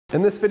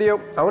In this video,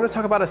 I want to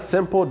talk about a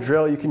simple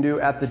drill you can do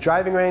at the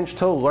driving range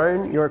to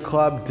learn your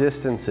club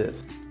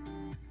distances.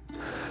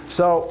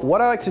 So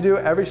what I like to do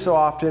every so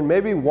often,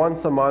 maybe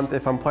once a month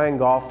if I'm playing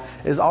golf,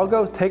 is I'll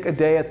go take a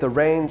day at the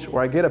range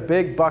where I get a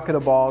big bucket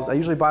of balls. I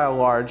usually buy a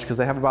large because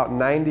they have about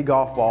 90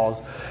 golf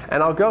balls.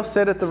 And I'll go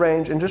sit at the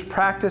range and just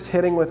practice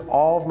hitting with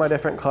all of my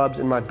different clubs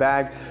in my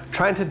bag,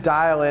 trying to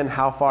dial in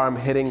how far I'm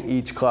hitting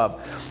each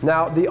club.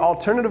 Now, the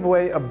alternative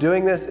way of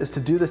doing this is to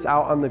do this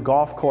out on the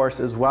golf course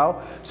as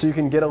well, so you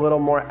can get a little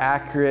more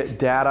accurate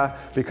data,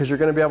 because you're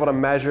gonna be able to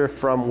measure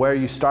from where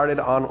you started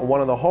on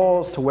one of the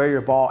holes to where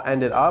your ball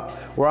ended up.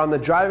 Where on the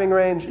driving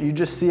range, you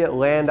just see it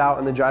land out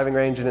in the driving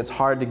range and it's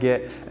hard to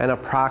get an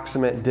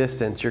approximate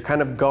distance. You're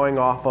kind of going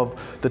off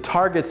of the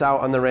targets out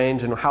on the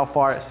range and how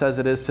far it says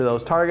it is to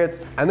those targets,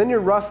 and then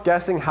you're rough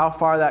guessing how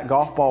far that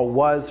golf ball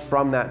was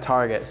from that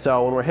target.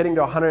 So when we're hitting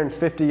to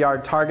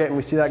 150-yard target and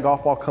we see that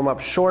golf ball come up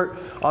short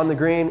on the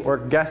green, we're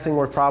guessing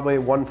we're probably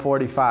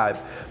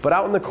 145. But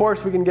out on the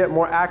course, we can get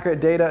more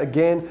accurate data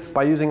again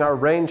by using our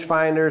range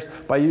finders,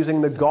 by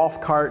using the golf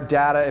cart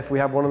data. If we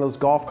have one of those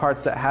golf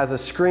carts that has a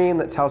screen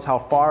that tells how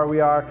far we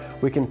are,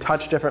 we can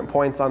touch different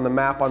points on the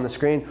map on the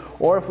screen.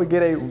 Or if we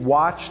get a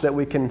watch that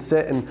we can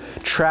sit and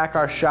track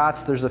our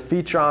shots, there's a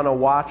feature on a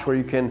watch where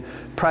you can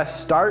press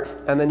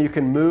start and then you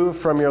can move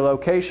from your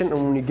location,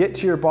 and when you get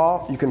to your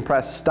ball, you can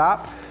press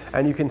stop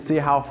and you can see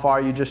how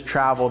far you just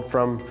traveled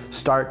from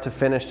start to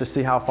finish to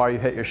see how far you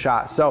hit your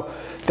shot. So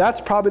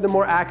that's probably the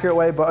more accurate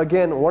way, but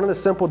again, one of the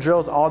simple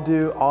drills I'll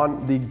do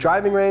on the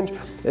driving range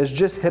is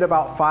just hit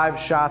about 5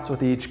 shots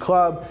with each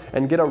club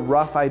and get a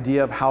rough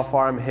idea of how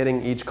far I'm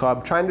hitting each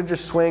club, trying to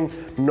just swing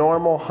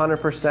normal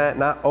 100%,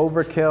 not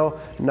overkill,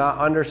 not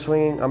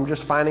underswinging. I'm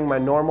just finding my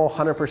normal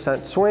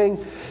 100%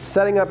 swing,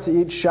 setting up to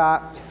each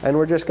shot, and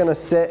we're just gonna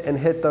sit and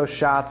hit those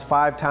shots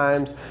 5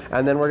 times,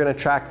 and then we're gonna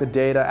track the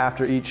data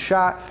after each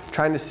shot,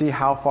 trying to see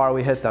how far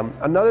we hit them.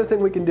 Another thing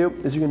we can do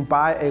is you can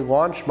buy a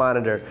launch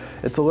monitor.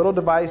 It's a little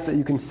device that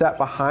you can set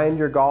behind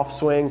your golf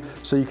swing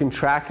so you can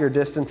track your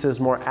distances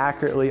more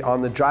accurately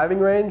on the driving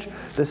range.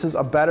 This is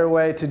a better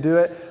way to do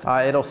it.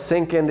 It'll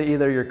sync into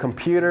either your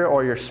computer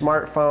or your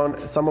smartphone.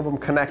 Some of them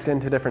connect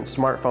into different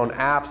smartphone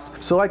apps.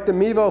 So like the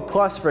Mevo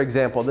Plus, for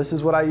example, this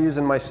is what I use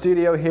in my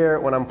studio here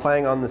when I'm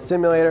playing on the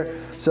simulator.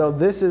 So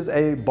this is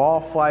a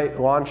ball flight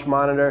launch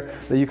monitor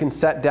that you can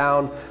set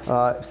down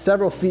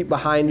several feet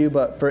behind you,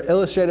 but for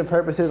illustrative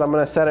purposes, I'm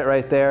gonna set it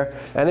right there.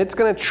 And it's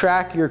gonna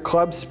track your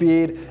club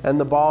speed and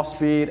the ball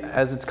speed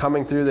as it's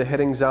coming through the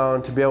hitting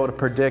zone to be able to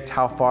predict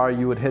how far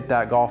you would hit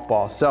that golf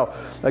ball. So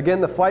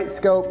again, the Flight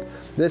Scope,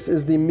 this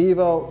is the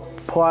Mevo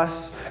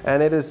Plus,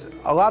 and it is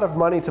a lot of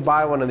money to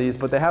buy one of these,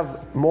 but they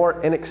have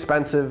more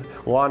inexpensive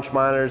launch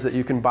monitors that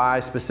you can buy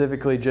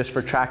specifically just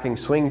for tracking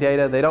swing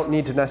data. They don't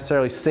need to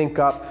necessarily sync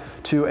up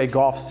to a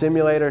golf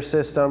simulator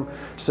system,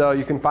 so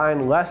you can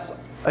find less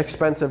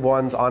expensive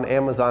ones on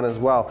Amazon as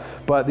well.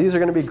 But these are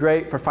going to be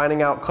great for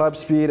finding out club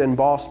speed and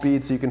ball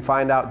speed, so you can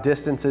find out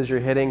distances you're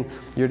hitting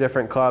your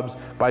different clubs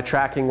by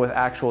tracking with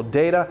actual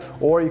data,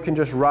 or you can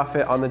just rough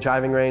it on the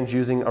driving range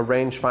using a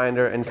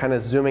rangefinder and kind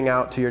of zooming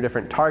out to your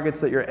different targets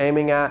that you're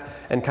aiming at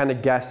and kind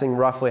of guessing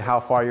roughly how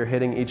far you're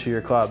hitting each of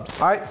your clubs.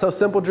 All right, so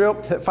simple drill: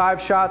 hit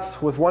 5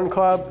 shots with one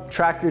club,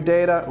 track your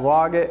data,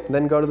 log it,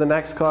 then go to the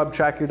next club,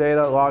 track your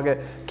data, log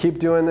it. Keep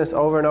doing this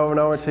over and over and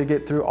over to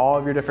get through all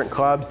of your different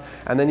clubs,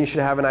 and then you should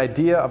have an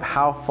idea of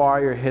how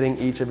far you're hitting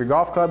each of your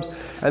golf clubs.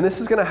 And this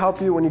is going to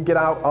help you when you get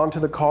out onto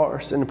the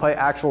course and play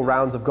actual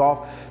rounds of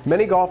golf.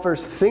 Many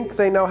golfers think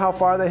they know how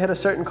far they hit a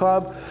certain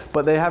club,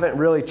 but they haven't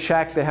really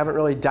checked, they haven't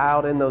really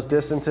dialed in those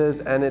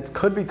distances, and it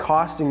could be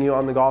costing you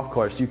on the golf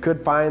course. You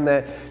could find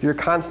that you're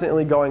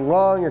constantly going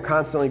long, you're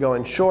constantly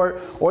going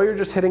short, or you're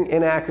just hitting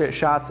inaccurate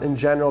shots in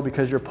general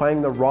because you're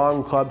playing the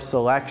wrong club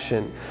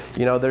selection.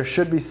 You know, there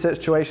should be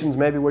situations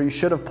maybe where you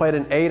should have played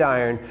an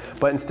 8-iron,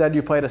 but instead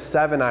you played a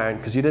 7-iron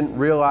because you didn't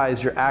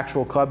realize your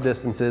actual club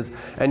distances,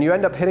 and you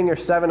end up hitting your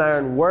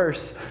 7-iron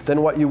worse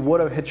than what you would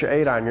have hit your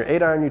 8-iron. Your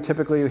 8-iron you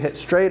typically hit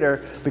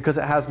straighter because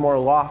it has more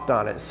loft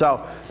on it.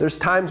 So there's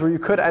times where you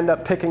could end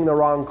up picking the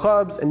wrong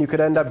clubs, and you could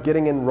end up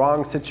getting in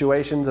wrong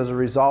situations as a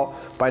result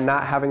by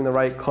not having the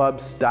right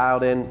clubs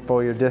dialed in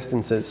for your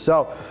distances.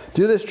 So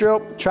do this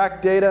drill,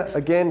 track data.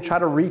 Again, try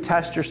to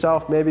retest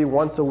yourself maybe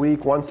once a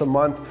week, once a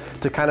month,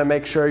 to kind of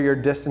make sure your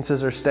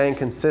distances are staying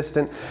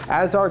consistent.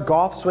 As our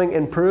golf swing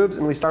improves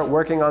and we start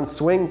working on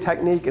swing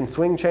technique and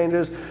swing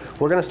changes,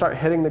 we're gonna start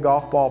hitting the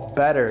golf ball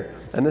better.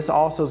 And this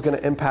also is going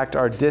to impact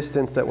our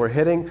distance that we're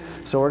hitting.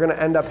 So we're going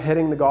to end up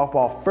hitting the golf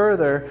ball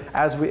further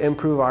as we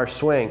improve our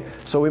swing.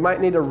 So we might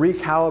need to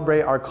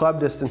recalibrate our club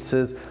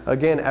distances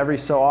again every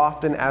so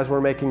often as we're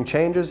making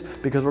changes,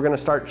 because we're going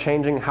to start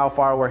changing how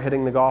far we're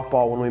hitting the golf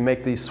ball when we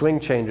make these swing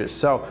changes.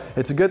 So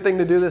it's a good thing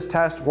to do this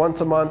test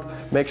once a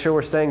month. Make sure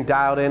we're staying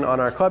dialed in on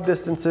our club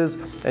distances,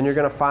 and you're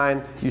going to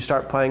find you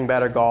start playing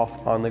better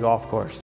golf on the golf course.